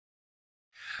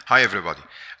Hi everybody.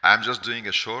 I'm just doing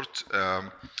a short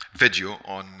video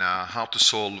on how to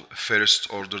solve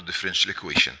first order differential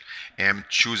equation. I'm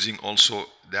choosing also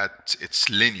that it's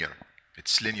linear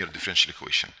differential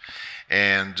equation.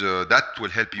 And that will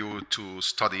help you to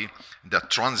study the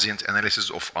transient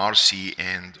analysis of RC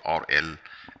and RL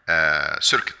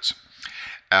circuits.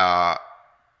 The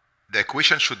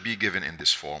equation should be given in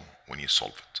this form when you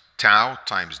solve it. Tau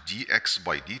times dx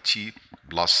by dt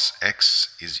plus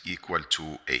x is equal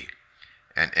to a,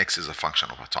 and x is a function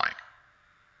of a time.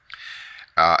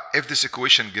 If this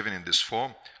equation given in this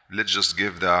form, let's just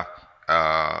give the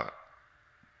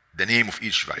name of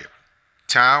each variable.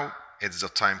 Tau is the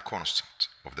time constant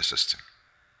of the system.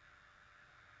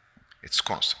 It's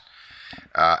constant.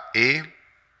 A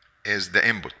is the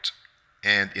input,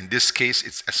 and in this case,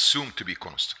 it's assumed to be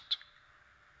constant.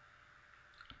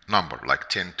 Number like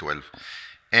 10, 12,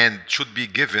 and should be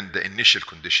given the initial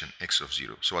condition x of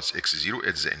 0. So what's x 0?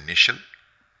 It's the initial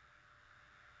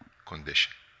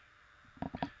condition.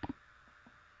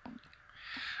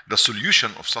 The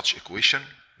solution of such equation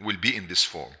will be in this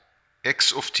form.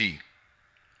 X of t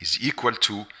is equal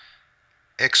to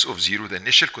x of 0, the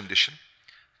initial condition,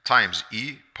 times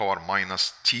e power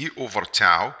minus t over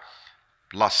tau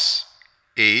plus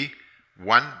a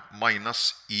 1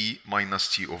 minus e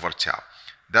minus t over tau.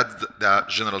 That's the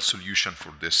general solution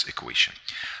for this equation.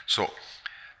 So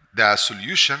the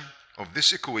solution of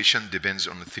this equation depends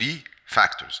on three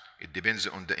factors. It depends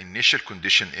on the initial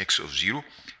condition x of 0,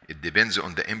 it depends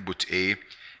on the input a,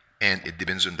 and it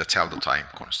depends on the tau, the time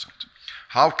constant.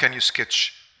 How can you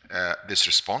sketch this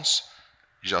response?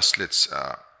 Just let's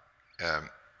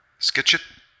sketch it.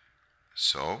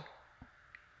 So,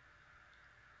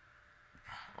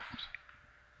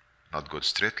 not good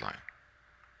straight line.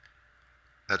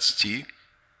 That's t,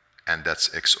 and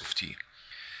that's x of t.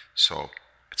 So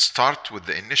it starts with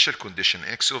the initial condition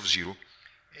x of 0,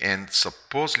 and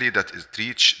supposedly that it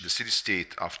reached the steady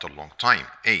state after a long time,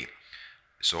 a.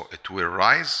 So it will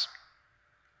rise,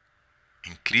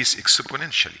 increase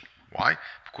exponentially. Why?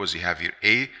 Because you have here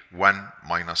a 1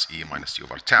 minus e minus t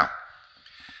over tau.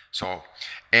 So,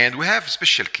 and we have a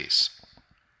special case.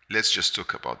 Let's just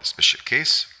talk about the special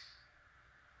case.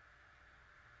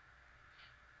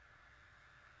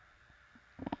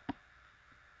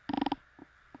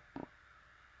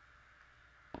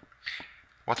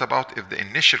 What about if the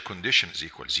initial condition is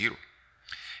equal 0?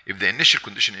 If the initial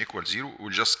condition equals 0, we'll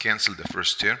just cancel the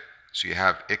first term. So you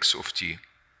have x of t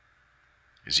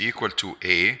is equal to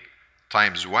a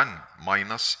times 1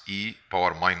 minus e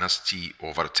power minus t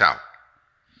over tau.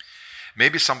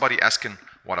 Maybe somebody asking,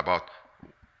 what about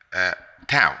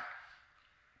tau?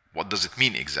 What does it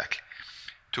mean exactly?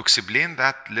 To explain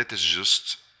that, let us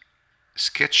just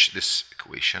sketch this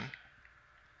equation.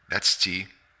 That's t,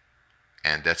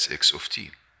 and that's x of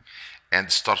t, and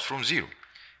start from 0,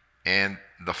 and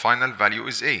the final value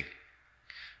is a.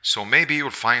 So maybe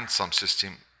you'll find some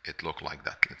system it look like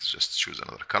that. Let's just choose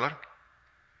another color.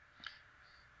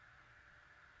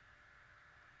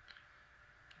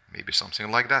 Maybe something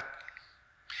like that,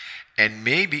 and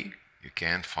maybe you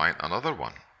can find another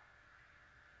one.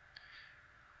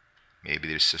 Maybe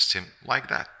there's a system like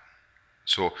that.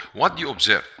 So what do you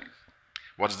observe?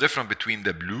 What's different between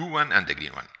the blue one and the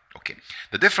green one? Okay,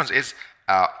 the difference is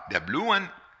the blue one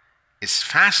is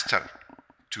faster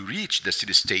to reach the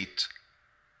steady state,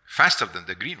 faster than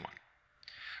the green one.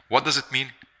 What does it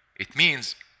mean? It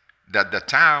means that the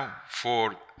tau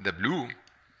for the blue,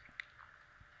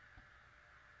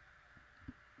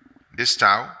 this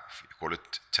tau, if you call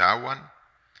it tau 1,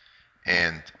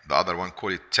 and the other one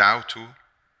call it tau 2,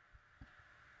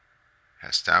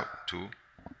 has tau 2,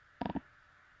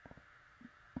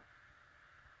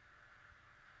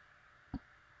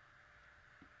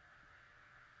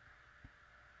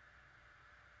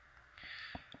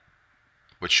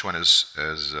 which one is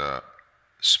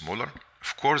smaller?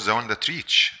 Of course, the one that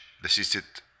reach the steady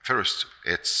state first,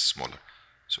 it's smaller.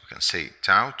 So we can say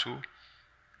tau 2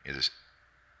 is,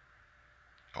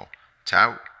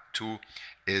 tau 2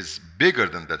 is bigger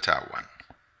than the tau 1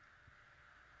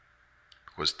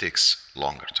 because it takes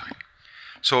longer time.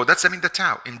 So that's, the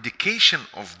tau, indication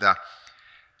of the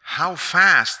how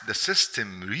fast the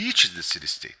system reaches the steady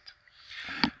state.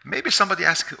 Maybe somebody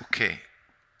asks, okay,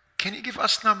 can you give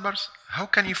us numbers? How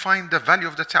can you find the value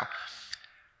of the tau?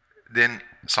 Then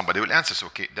somebody will answer, so,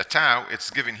 okay, the tau, it's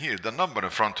given here, the number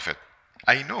in front of it.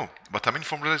 I know, but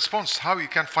from the response, how you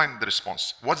can find the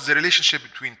response? What's the relationship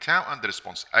between tau and the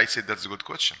response? I said that's a good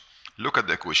question. Look at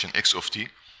the equation x of t,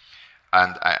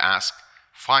 and I ask,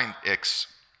 find x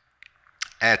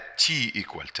at t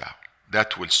equal tau.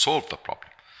 That will solve the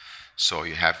problem. So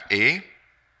you have a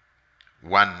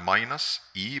 1 minus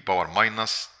e power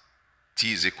minus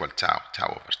t is equal tau,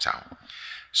 tau over tau.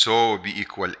 So be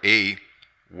equal a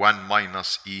 1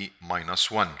 minus e minus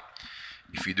 1.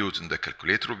 If you do it in the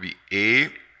calculator, it will be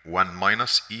a 1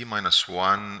 minus e minus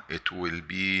 1, it will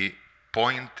be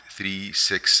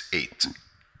 0.368.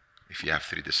 If you have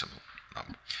 3 decimal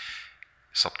number.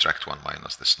 Subtract 1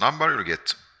 minus this number, you'll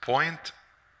get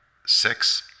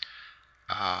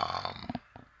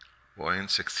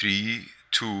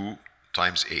 0.632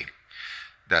 times a.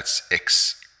 That's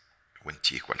x when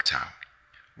t equal tau.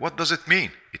 What does it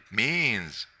mean? It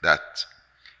means that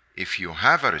if you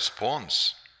have a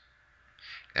response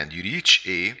and you reach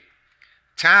a,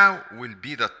 tau will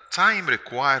be the time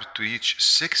required to reach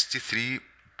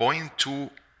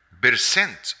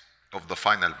 63.2% of the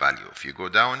final value. If you go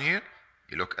down here,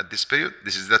 you look at this period,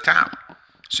 this is the tau.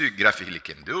 So you graphically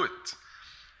can do it.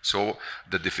 So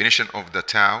the definition of the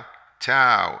tau,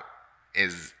 tau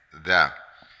is the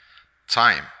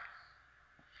time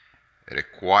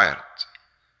required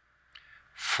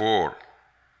for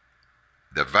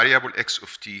the variable x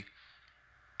of t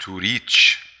to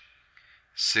reach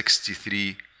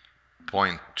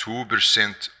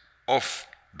 63.2% of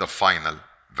the final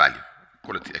value.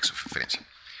 Call it the x of infinity.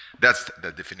 That's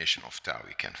the definition of tau.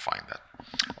 You can find that.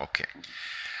 Okay.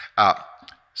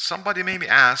 Somebody may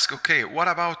ask, okay, what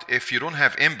about if you don't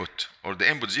have input or the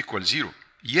input is equal 0?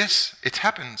 Yes, it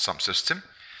happens in some system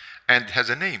and has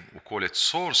a name. We call it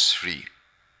source free.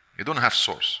 You don't have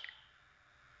source.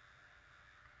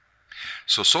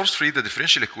 So source free, the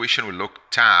differential equation will look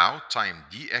tau times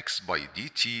dx by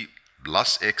dt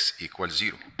plus x equals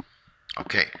 0.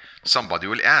 Okay, somebody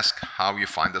will ask how you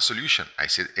find the solution. I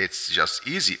said it's just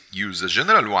easy. Use the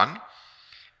general one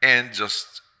and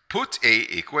just put a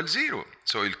equals 0.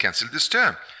 So you'll cancel this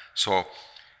term. So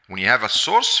when you have a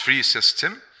source free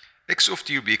system, x of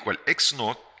t will be equal x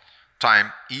naught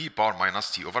times e power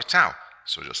minus t over tau.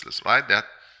 So just let's write that.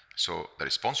 So the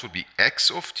response would be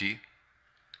x of t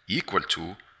equal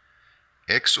to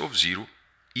x of 0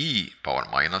 e power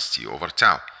minus t over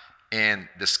tau. And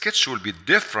the sketch will be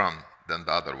different than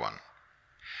the other one.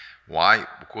 Why?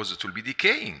 Because it will be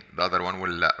decaying. The other one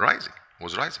will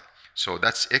was rising. So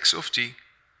that's x of t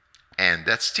and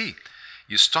that's t.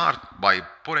 You start by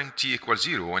putting t equals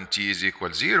 0. When t is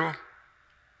equal 0,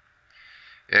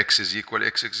 x is equal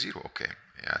x 0. Okay,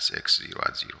 yes, x 0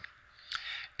 at 0.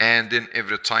 And then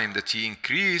every time the t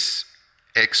increase,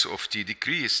 x of t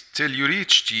decrease till you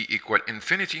reach t equal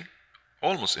infinity,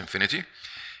 almost infinity.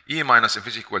 E minus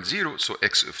infinity equals 0, so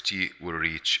x of t will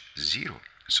reach 0.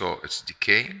 So it's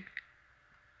decaying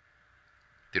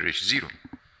to reach 0.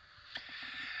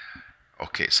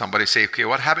 Okay, somebody say, okay,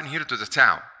 what happened here to the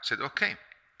tau? I said, okay,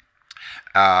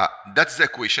 that's the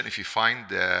equation. If you find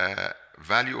the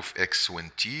value of x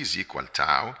when t is equal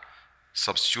tau,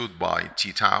 substitute by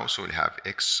t tau, so we'll have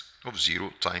x of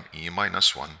 0 times e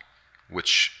minus 1,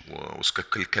 which was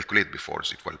calculated before,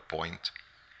 is equal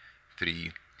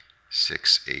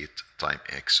 0.368 times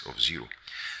x of 0.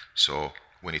 So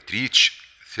when it reaches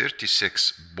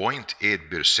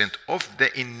 36.8% of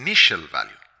the initial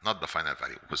value, not the final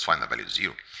value, because final value is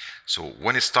 0. So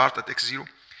when it starts at x0,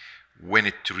 when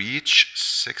it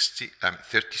reaches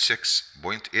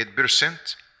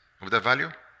 36.8% of the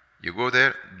value, you go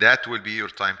there, that will be your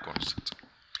time constant.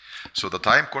 So the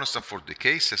time constant for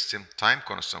decay system, time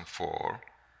constant for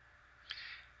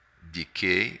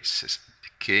decaying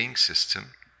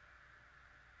system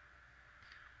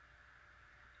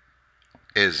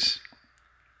is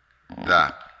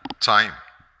the time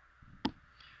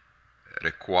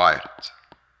required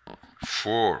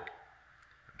for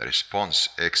the response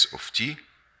x of t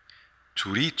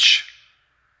to reach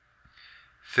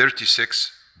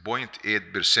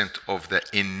 36.8% of the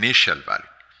initial value.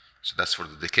 So that's for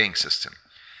the decaying system.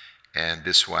 And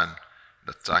this one,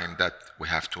 the time that we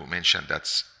have to mention,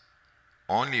 that's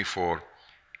only for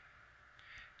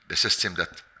the system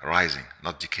that rising,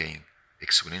 not decaying,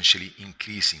 exponentially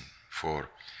increasing for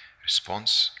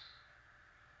response,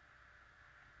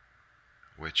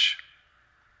 which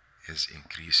is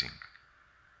increasing.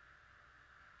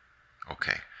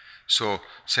 Okay, so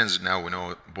since now we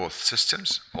know both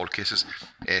systems, all cases,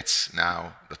 it's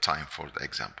now the time for the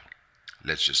example.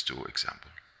 Let's just do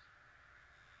example.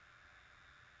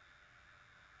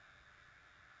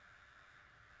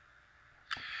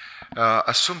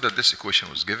 Assume that this equation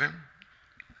was given,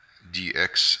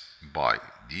 dx by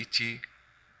dt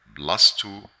plus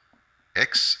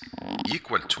 2x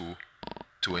equal to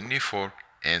 24,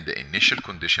 and the initial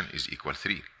condition is equal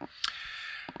 3.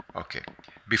 Okay,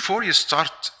 before you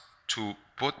start to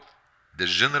put the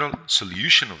general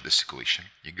solution of this equation,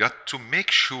 you got to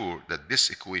make sure that this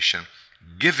equation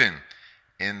given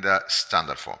in the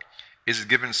standard form. Is it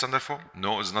given in standard form?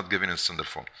 No, it's not given in standard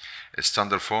form. A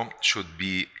standard form should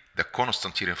be the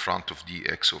constant here in front of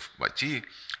dx by t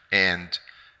and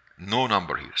no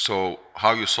number here. So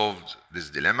how you solve this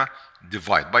dilemma?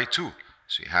 Divide by 2.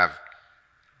 So you have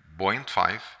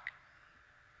 0.5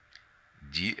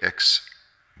 dx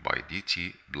by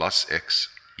dt plus x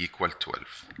equal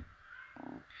 12.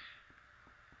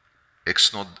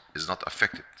 X node is not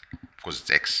affected because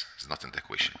it's x, it's not in the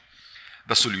equation.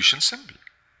 The solution is simple.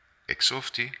 X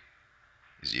of t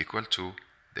is equal to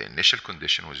the initial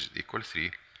condition, which is equal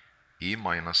 3, e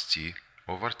minus t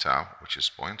over tau, which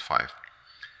is 0.5,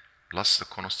 plus the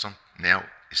constant now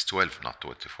is 12, not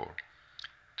 24.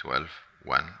 12,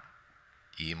 1,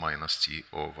 e minus t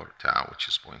over tau, which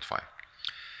is 0.5.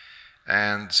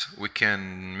 And we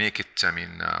can make it,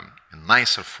 in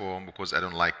nicer form, because I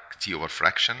don't like t over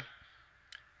fraction.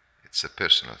 It's a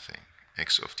personal thing.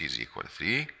 X of t is equal to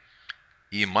 3,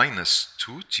 e minus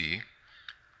 2t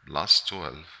plus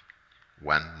 12,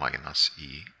 1 minus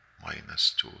e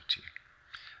minus 2t.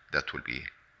 That will be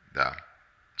the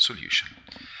solution.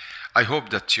 I hope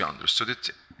that you understood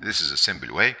it. This is a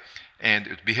simple way, and it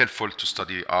would be helpful to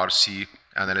study RC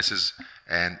analysis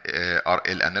and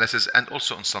RL analysis, and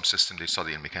also in some systems they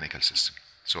study in mechanical system.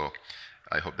 So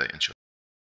I hope they enjoy.